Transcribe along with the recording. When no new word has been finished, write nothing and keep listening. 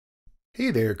Hey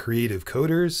there, creative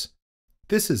coders!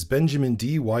 This is Benjamin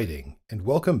D. Whiting, and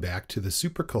welcome back to the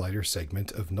SuperCollider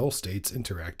segment of Null-state's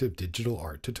interactive digital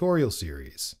art tutorial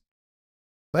series.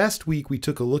 Last week we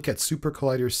took a look at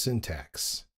SuperCollider's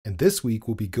syntax, and this week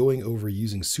we'll be going over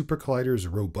using SuperCollider's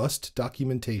robust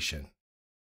documentation,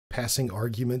 passing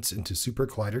arguments into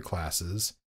SuperCollider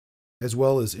classes, as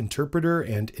well as interpreter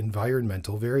and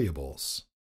environmental variables.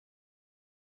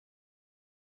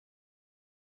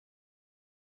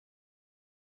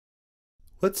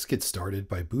 Let's get started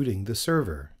by booting the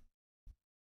server.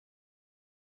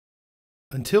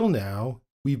 Until now,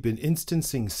 we've been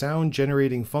instancing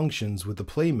sound-generating functions with the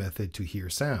play method to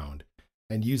hear sound,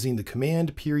 and using the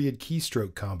command period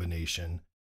keystroke combination,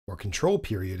 or control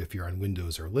period if you're on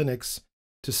Windows or Linux,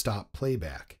 to stop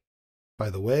playback. By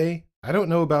the way, I don't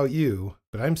know about you,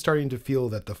 but I'm starting to feel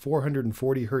that the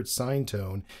 440 Hz sine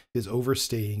tone is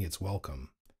overstaying its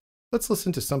welcome. Let's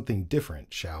listen to something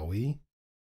different, shall we?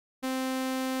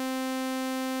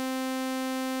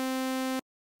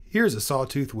 Here's a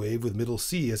sawtooth wave with middle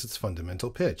C as its fundamental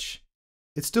pitch.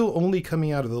 It's still only coming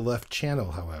out of the left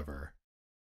channel, however.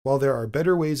 While there are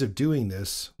better ways of doing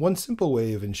this, one simple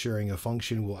way of ensuring a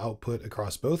function will output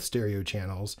across both stereo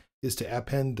channels is to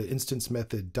append the instance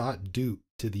method .dupe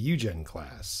to the UGen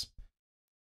class.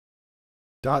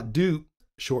 .dupe,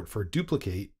 short for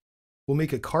duplicate, will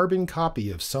make a carbon copy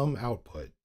of some output,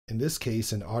 in this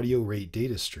case an audio rate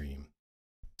data stream.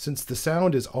 Since the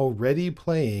sound is already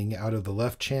playing out of the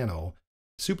left channel,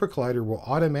 SuperCollider will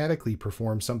automatically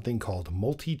perform something called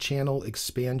multichannel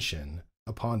expansion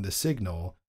upon the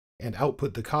signal and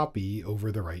output the copy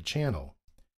over the right channel.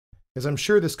 As I'm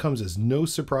sure this comes as no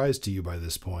surprise to you by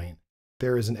this point,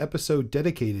 there is an episode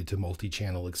dedicated to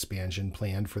multichannel expansion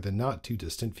planned for the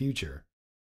not-too-distant future.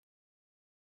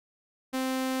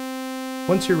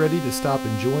 Once you're ready to stop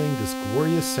enjoying this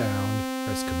glorious sound,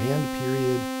 press Command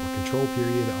period or Control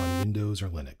period on Windows or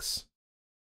Linux.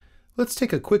 Let's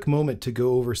take a quick moment to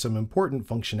go over some important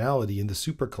functionality in the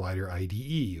SuperCollider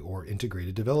IDE, or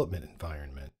Integrated Development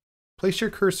Environment. Place your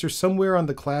cursor somewhere on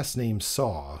the class name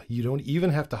saw, you don't even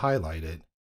have to highlight it,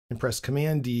 and press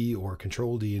Command D or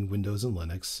Control D in Windows and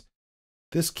Linux.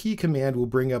 This key command will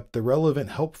bring up the relevant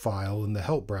help file in the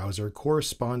help browser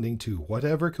corresponding to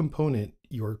whatever component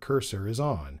your cursor is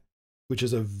on, which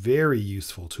is a very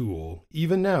useful tool,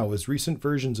 even now as recent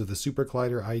versions of the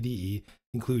SuperCollider IDE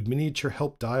include miniature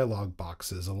help dialog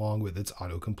boxes along with its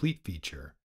autocomplete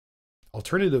feature.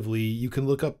 Alternatively, you can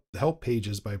look up the help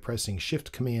pages by pressing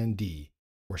Shift-Command-D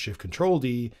or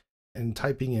Shift-Control-D and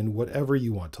typing in whatever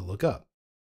you want to look up.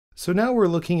 So now we're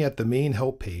looking at the main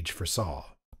help page for SAW.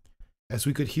 As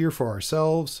we could hear for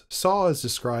ourselves, SAW is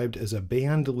described as a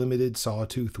band-limited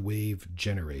sawtooth wave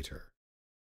generator.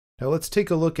 Now let's take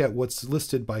a look at what's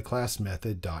listed by class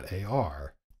method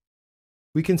 .ar.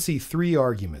 We can see three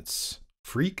arguments: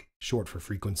 freq, short for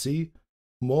frequency,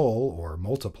 mul, or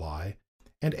multiply,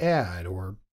 and add,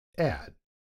 or add.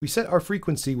 We set our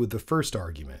frequency with the first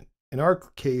argument. In our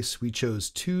case, we chose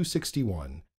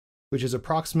 261, which is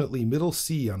approximately middle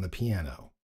C on the piano.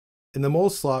 In the mul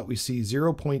slot, we see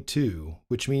 0.2,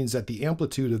 which means that the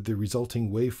amplitude of the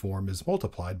resulting waveform is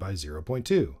multiplied by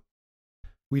 0.2.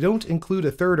 We don't include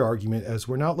a third argument as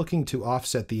we're not looking to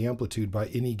offset the amplitude by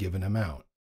any given amount.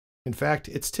 In fact,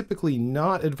 it's typically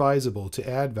not advisable to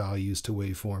add values to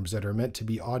waveforms that are meant to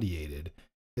be audiated,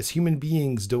 as human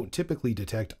beings don't typically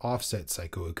detect offset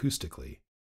psychoacoustically.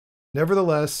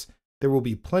 Nevertheless, there will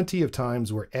be plenty of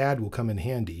times where add will come in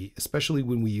handy, especially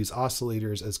when we use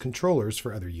oscillators as controllers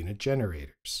for other unit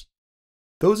generators.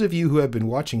 Those of you who have been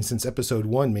watching since episode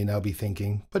 1 may now be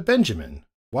thinking, but Benjamin,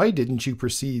 why didn't you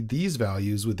precede these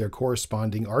values with their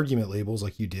corresponding argument labels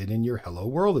like you did in your Hello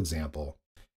World example?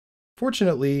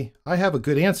 Fortunately, I have a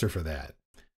good answer for that.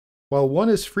 While one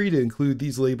is free to include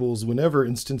these labels whenever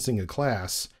instancing a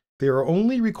class, they are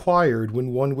only required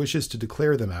when one wishes to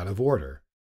declare them out of order.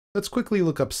 Let's quickly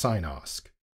look up sinosc.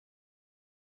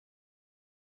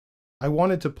 I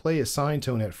wanted to play a sine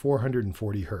tone at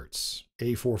 440 Hz,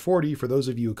 A440 for those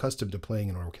of you accustomed to playing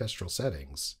in orchestral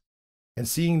settings. And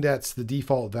seeing that's the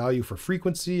default value for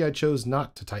frequency, I chose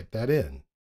not to type that in.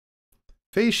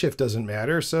 Phase shift doesn't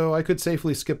matter, so I could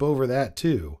safely skip over that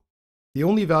too. The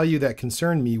only value that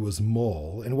concerned me was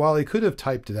mul, and while I could have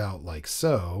typed it out like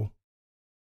so,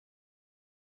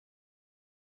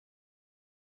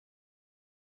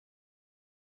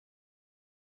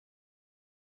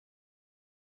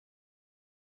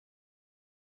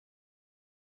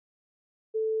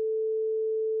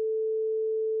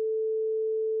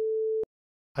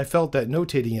 I felt that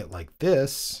notating it like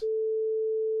this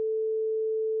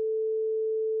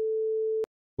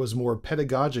was more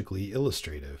pedagogically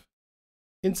illustrative.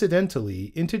 Incidentally,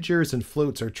 integers and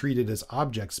floats are treated as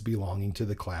objects belonging to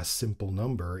the class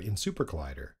SimpleNumber in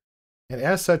SuperCollider, and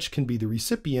as such can be the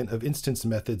recipient of instance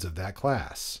methods of that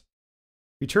class.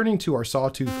 Returning to our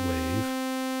sawtooth wave,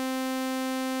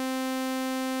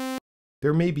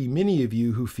 there may be many of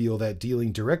you who feel that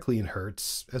dealing directly in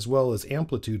hertz, as well as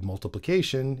amplitude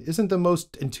multiplication, isn't the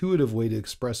most intuitive way to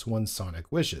express one's sonic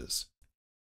wishes.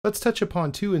 Let's touch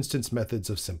upon two instance methods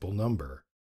of SimpleNumber,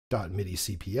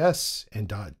 .midicps and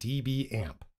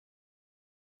 .dbamp.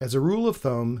 As a rule of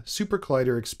thumb,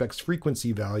 SuperCollider expects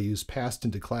frequency values passed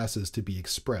into classes to be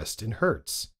expressed in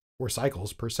hertz, or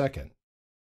cycles per second.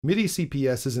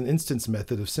 midicps is an instance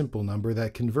method of SimpleNumber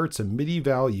that converts a MIDI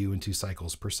value into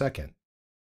cycles per second.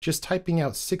 Just typing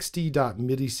out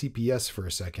 60.midicps for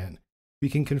a second, we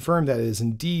can confirm that it is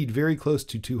indeed very close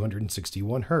to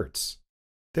 261 Hz.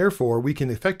 Therefore, we can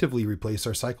effectively replace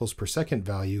our cycles per second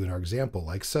value in our example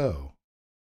like so.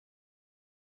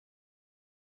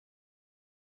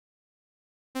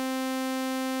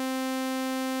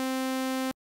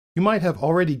 You might have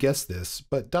already guessed this,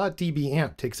 but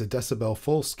 .dbamp takes a decibel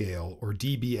full scale, or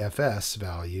dBFS,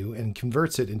 value and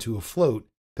converts it into a float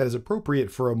that is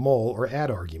appropriate for a mul or add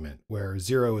argument, where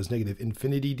 0 is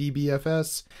 -infinity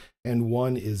dBFS and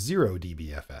 1 is 0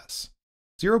 dBFS.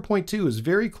 0.2 is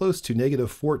very close to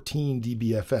 -14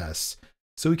 dBFS,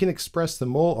 so we can express the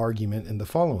mul argument in the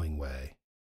following way.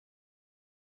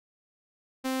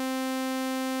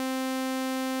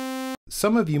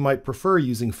 Some of you might prefer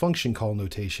using function call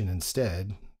notation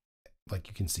instead, like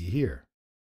you can see here.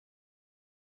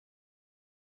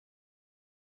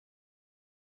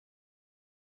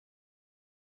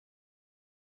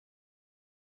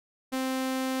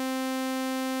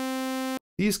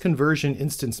 These conversion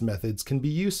instance methods can be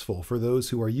useful for those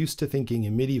who are used to thinking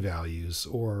in MIDI values,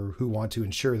 or who want to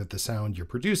ensure that the sound you're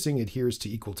producing adheres to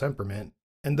equal temperament,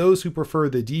 and those who prefer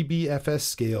the dBFS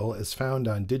scale as found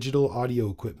on digital audio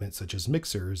equipment such as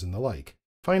mixers and the like.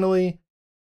 Finally,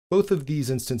 both of these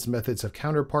instance methods have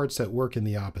counterparts that work in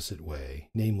the opposite way,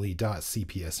 namely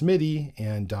 .cps-MIDI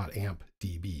and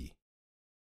 .amp-dB.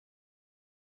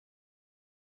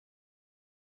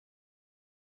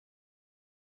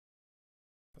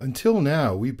 Until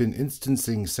now, we've been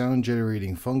instancing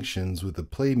sound-generating functions with the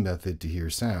play method to hear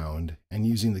sound, and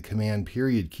using the command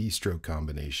period keystroke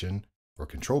combination, or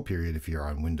control period if you're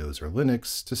on Windows or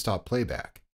Linux, to stop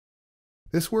playback.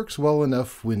 This works well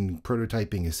enough when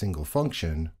prototyping a single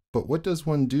function, but what does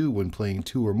one do when playing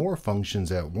two or more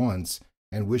functions at once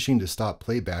and wishing to stop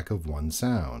playback of one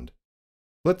sound?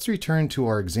 Let's return to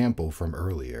our example from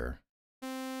earlier.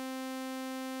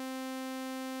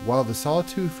 While the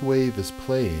sawtooth wave is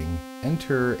playing,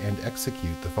 enter and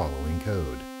execute the following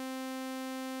code.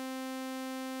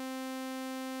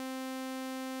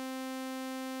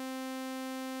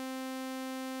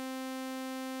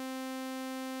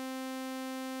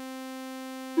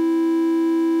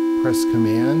 Press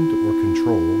Command or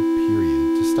Control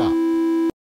period to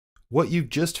stop. What you've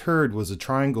just heard was a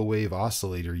triangle wave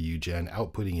oscillator UGen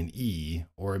outputting an E,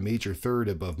 or a major third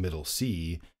above middle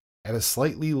C, at a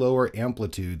slightly lower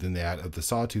amplitude than that of the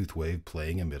sawtooth wave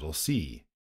playing a middle C.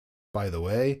 By the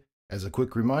way, as a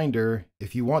quick reminder,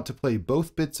 if you want to play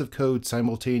both bits of code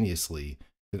simultaneously,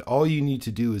 then all you need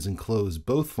to do is enclose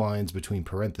both lines between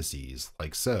parentheses,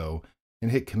 like so,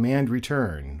 and hit Command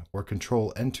Return or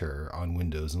Control Enter on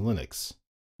Windows and Linux.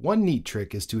 One neat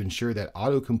trick is to ensure that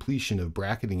autocompletion of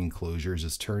bracketing enclosures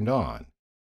is turned on.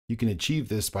 You can achieve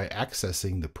this by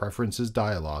accessing the Preferences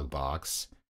dialog box,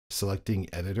 selecting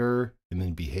Editor and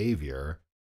then Behavior,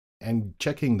 and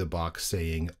checking the box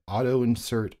saying Auto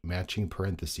Insert Matching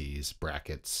Parentheses,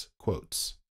 brackets,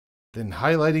 quotes. Then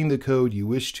highlighting the code you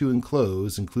wish to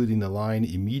enclose, including the line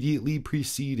immediately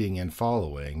preceding and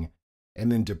following,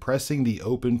 and then depressing the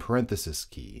open parenthesis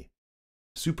key.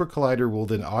 SuperCollider will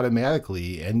then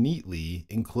automatically and neatly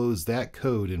enclose that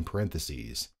code in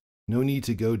parentheses. No need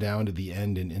to go down to the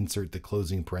end and insert the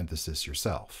closing parenthesis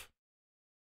yourself.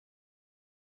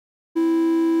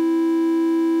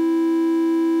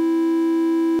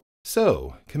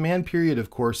 So, command period of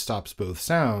course stops both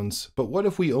sounds, but what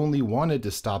if we only wanted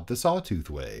to stop the sawtooth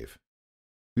wave?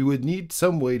 We would need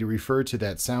some way to refer to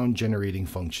that sound generating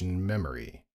function in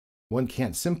memory. One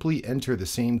can't simply enter the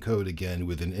same code again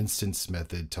with an instance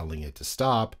method telling it to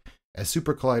stop, as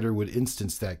SuperCollider would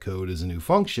instance that code as a new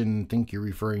function and think you're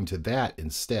referring to that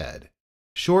instead.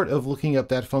 Short of looking up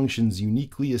that function's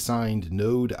uniquely assigned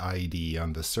node ID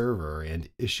on the server and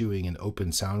issuing an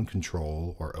Open Sound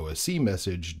Control or OSC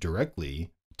message directly,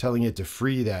 telling it to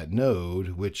free that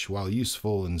node, which while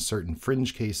useful in certain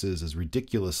fringe cases is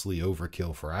ridiculously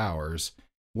overkill for ours,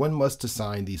 one must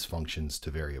assign these functions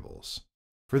to variables.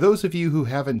 For those of you who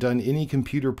haven't done any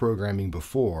computer programming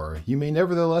before, you may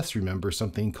nevertheless remember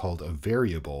something called a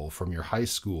variable from your high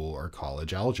school or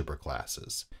college algebra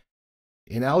classes.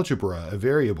 In algebra, a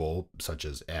variable, such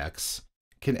as x,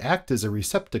 can act as a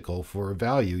receptacle for a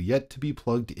value yet to be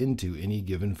plugged into any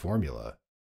given formula.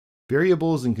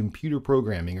 Variables in computer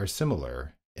programming are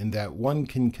similar in that one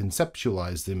can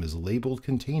conceptualize them as labeled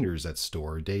containers that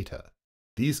store data.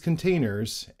 These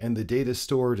containers, and the data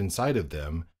stored inside of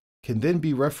them, can then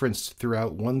be referenced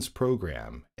throughout one's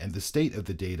program, and the state of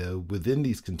the data within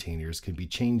these containers can be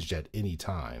changed at any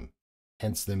time,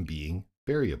 hence them being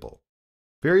variable.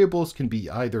 Variables can be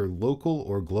either local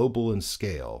or global in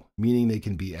scale, meaning they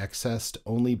can be accessed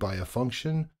only by a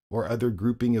function or other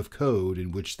grouping of code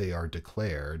in which they are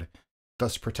declared,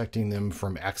 thus protecting them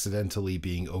from accidentally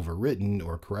being overwritten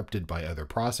or corrupted by other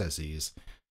processes,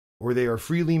 or they are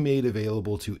freely made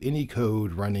available to any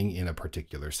code running in a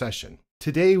particular session.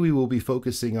 Today we will be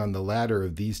focusing on the latter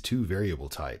of these two variable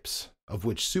types, of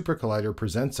which SuperCollider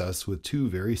presents us with two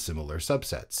very similar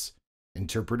subsets: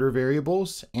 interpreter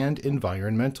variables and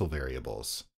environmental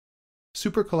variables.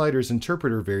 SuperCollider's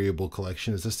interpreter variable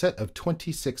collection is a set of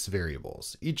 26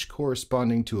 variables, each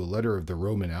corresponding to a letter of the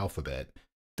Roman alphabet,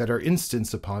 that are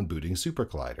instanced upon booting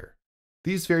SuperCollider.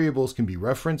 These variables can be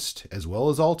referenced as well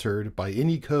as altered by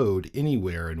any code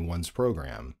anywhere in one's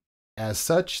program. As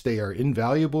such, they are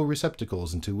invaluable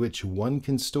receptacles into which one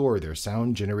can store their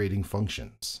sound-generating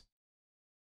functions.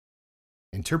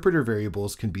 Interpreter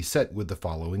variables can be set with the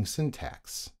following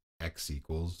syntax: x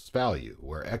equals value,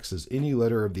 where x is any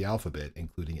letter of the alphabet,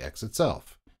 including x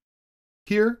itself.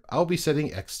 Here, I'll be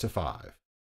setting x to 5.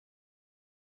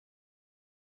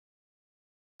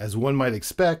 As one might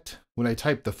expect, when I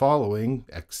type the following,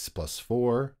 x plus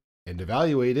 4, and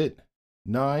evaluate it,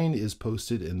 9 is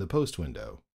posted in the post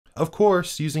window. Of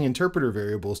course, using interpreter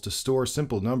variables to store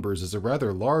simple numbers is a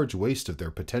rather large waste of their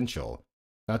potential,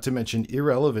 not to mention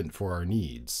irrelevant for our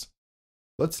needs.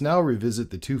 Let's now revisit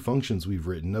the two functions we've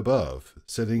written above,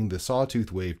 setting the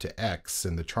sawtooth wave to x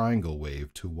and the triangle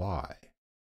wave to y.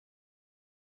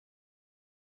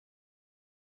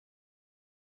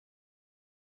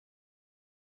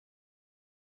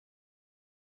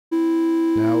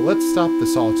 Now let's stop the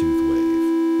sawtooth wave.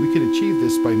 We could achieve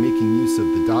this by making use of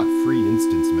the dot-free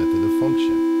instance method of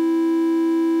function.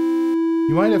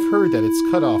 You might have heard that its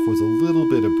cutoff was a little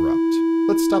bit abrupt.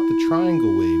 Let's stop the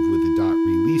triangle wave with the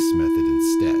dot-release method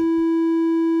instead.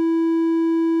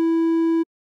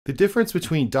 The difference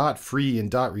between dot-free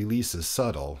and dot-release is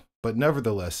subtle, but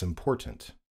nevertheless important.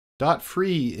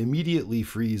 Dot-free immediately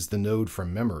frees the node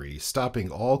from memory, stopping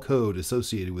all code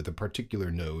associated with a particular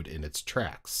node in its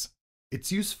tracks. It's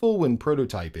useful when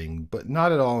prototyping, but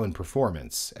not at all in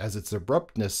performance, as its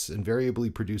abruptness invariably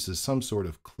produces some sort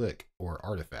of click or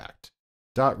artifact.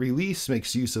 Dot-release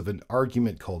makes use of an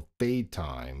argument called fade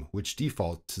time, which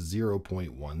defaults to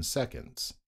 0.1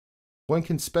 seconds. One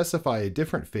can specify a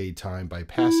different fade time by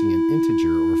passing an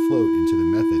integer or float into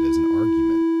the method as an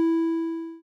argument.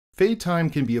 Fade time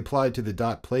can be applied to the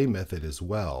dot-play method as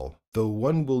well, though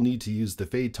one will need to use the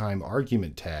fade time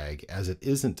argument tag as it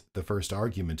isn't the first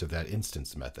argument of that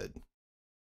instance method.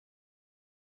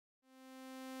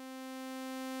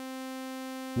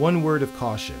 One word of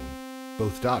caution: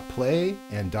 both dot-play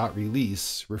and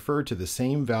dot-release refer to the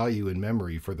same value in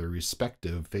memory for their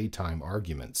respective fade time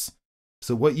arguments,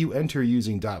 so what you enter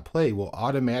using dot-play will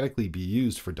automatically be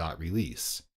used for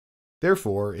dot-release.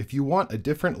 Therefore, if you want a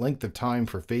different length of time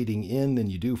for fading in than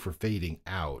you do for fading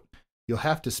out, you'll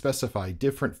have to specify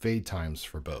different fade times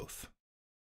for both.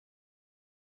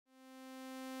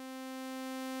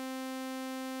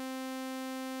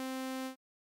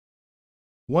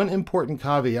 One important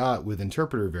caveat with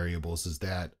interpreter variables is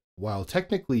that, while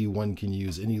technically one can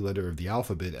use any letter of the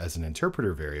alphabet as an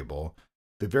interpreter variable,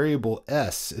 the variable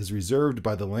s is reserved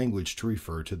by the language to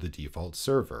refer to the default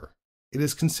server. It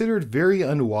is considered very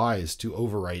unwise to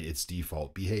overwrite its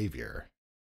default behavior.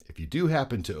 If you do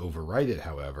happen to overwrite it,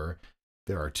 however,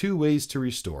 there are two ways to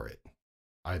restore it: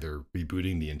 either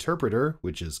rebooting the interpreter,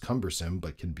 which is cumbersome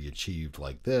but can be achieved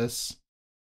like this,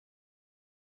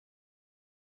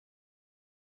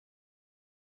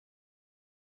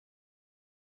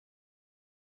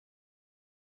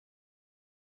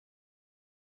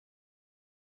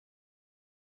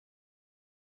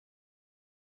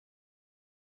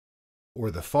 or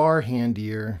the far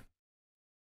handier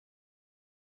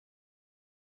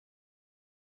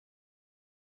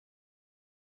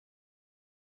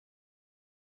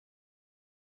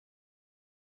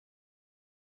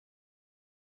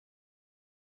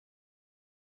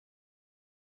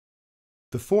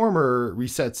The former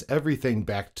resets everything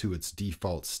back to its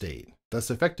default state, thus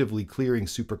effectively clearing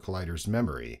SuperCollider's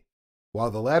memory,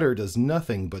 while the latter does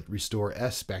nothing but restore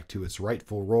S back to its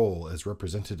rightful role as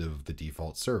representative of the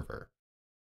default server.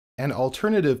 An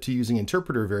alternative to using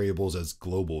interpreter variables as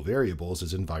global variables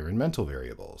is environmental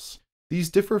variables.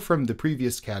 These differ from the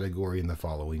previous category in the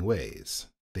following ways.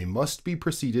 They must be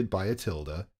preceded by a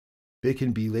tilde, they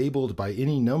can be labeled by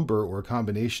any number or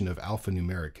combination of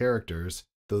alphanumeric characters,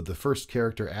 though the first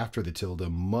character after the tilde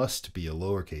must be a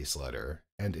lowercase letter,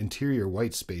 and interior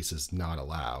white space is not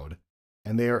allowed,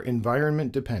 and they are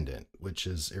environment dependent, which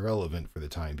is irrelevant for the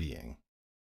time being.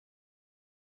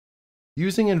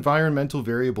 Using environmental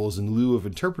variables in lieu of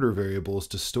interpreter variables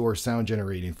to store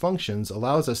sound-generating functions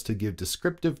allows us to give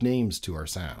descriptive names to our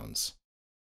sounds.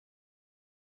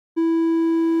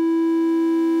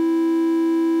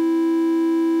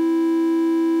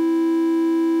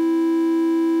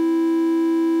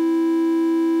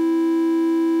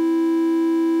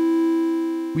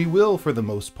 We will, for the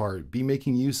most part, be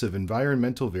making use of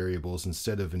environmental variables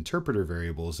instead of interpreter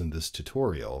variables in this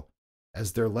tutorial,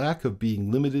 as their lack of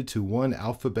being limited to one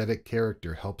alphabetic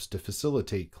character helps to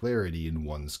facilitate clarity in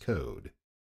one's code.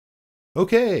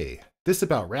 Okay, this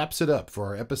about wraps it up for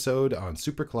our episode on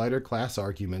SuperCollider class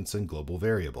arguments and global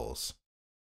variables.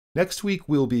 Next week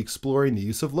we'll be exploring the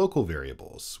use of local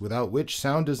variables, without which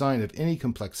sound design of any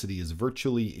complexity is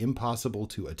virtually impossible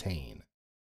to attain.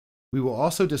 We will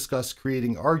also discuss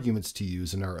creating arguments to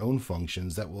use in our own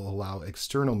functions that will allow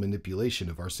external manipulation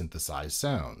of our synthesized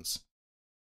sounds.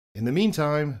 In the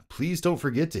meantime, please don't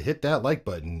forget to hit that like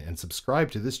button and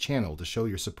subscribe to this channel to show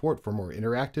your support for more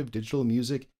interactive digital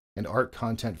music and art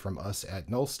content from us at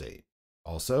Null-state.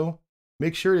 Also,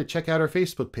 make sure to check out our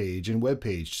Facebook page and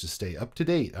webpage to stay up to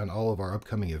date on all of our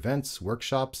upcoming events,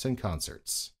 workshops, and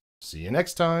concerts. See you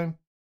next time!